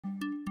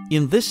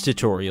In this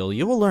tutorial,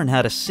 you will learn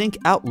how to sync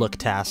Outlook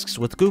tasks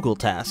with Google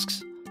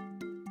Tasks.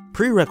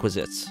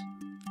 Prerequisites: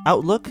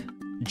 Outlook,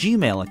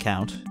 Gmail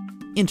account,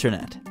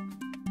 Internet.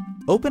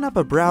 Open up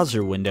a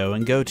browser window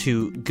and go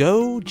to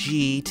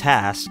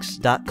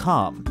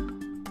Gogtasks.com.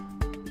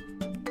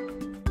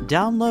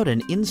 Download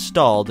and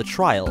install the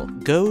trial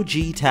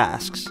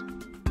Gogtasks.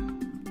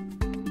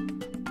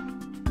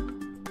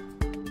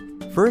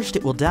 First,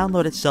 it will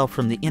download itself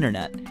from the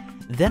internet.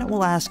 Then it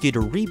will ask you to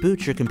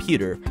reboot your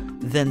computer,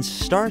 then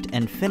start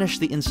and finish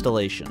the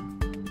installation.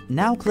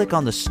 Now click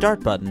on the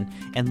Start button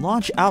and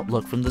launch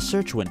Outlook from the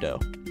search window.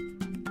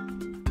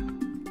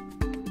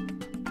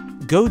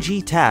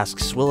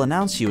 Gogtasks will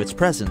announce you its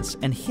presence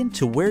and hint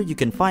to where you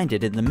can find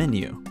it in the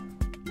menu.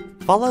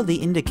 Follow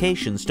the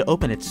indications to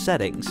open its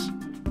settings.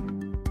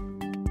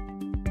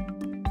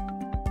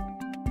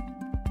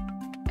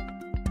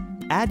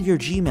 Add your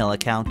Gmail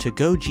account to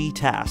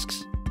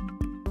Gogtasks.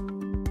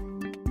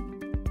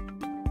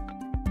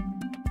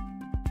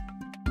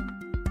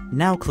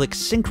 Now click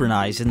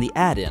Synchronize in the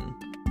add-in.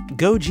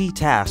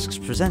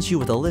 Gogtasks presents you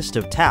with a list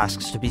of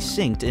tasks to be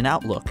synced in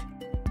Outlook.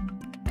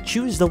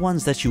 Choose the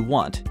ones that you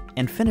want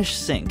and finish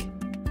sync.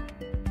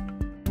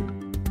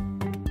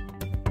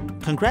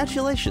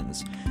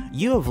 Congratulations!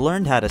 You have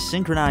learned how to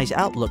synchronize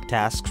Outlook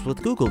tasks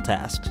with Google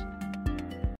Tasks.